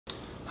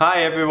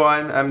Hi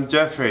everyone, I'm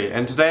Jeffrey,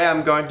 and today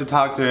I'm going to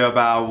talk to you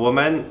about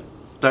women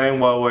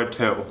during World War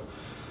II.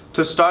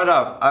 To start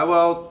off, I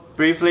will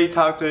briefly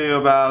talk to you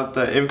about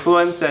the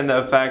influence and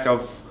the effect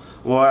of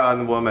war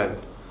on women.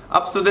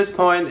 Up to this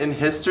point in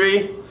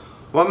history,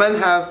 women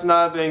have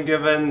not been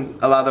given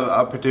a lot of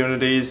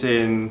opportunities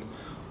in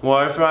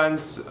war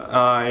fronts,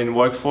 in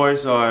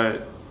workforce,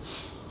 or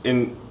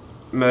in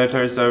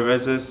military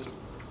services.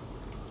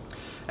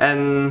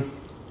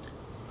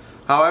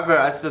 However,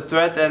 as the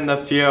threat and the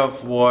fear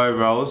of war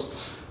rose,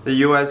 the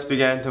US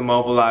began to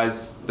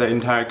mobilize the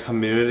entire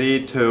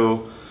community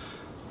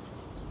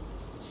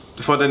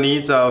for the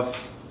needs of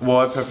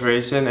war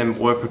preparation and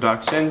war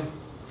production.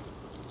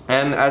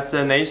 And as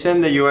a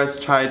nation, the US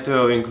tried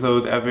to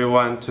include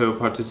everyone to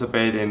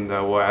participate in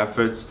the war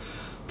efforts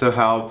to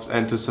help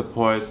and to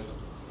support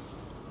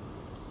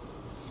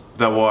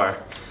the war.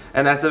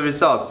 And as a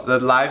result, the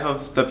life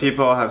of the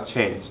people have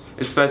changed,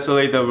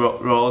 especially the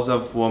roles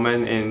of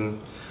women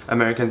in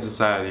American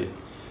society.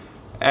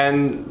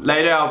 And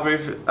later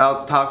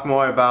I'll talk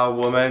more about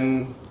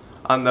women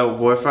on the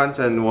war front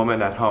and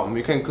women at home.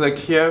 You can click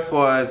here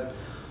for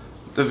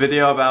the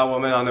video about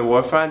women on the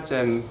war front,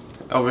 and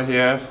over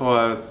here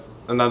for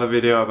another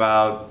video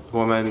about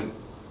women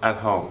at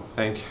home.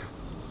 Thank you.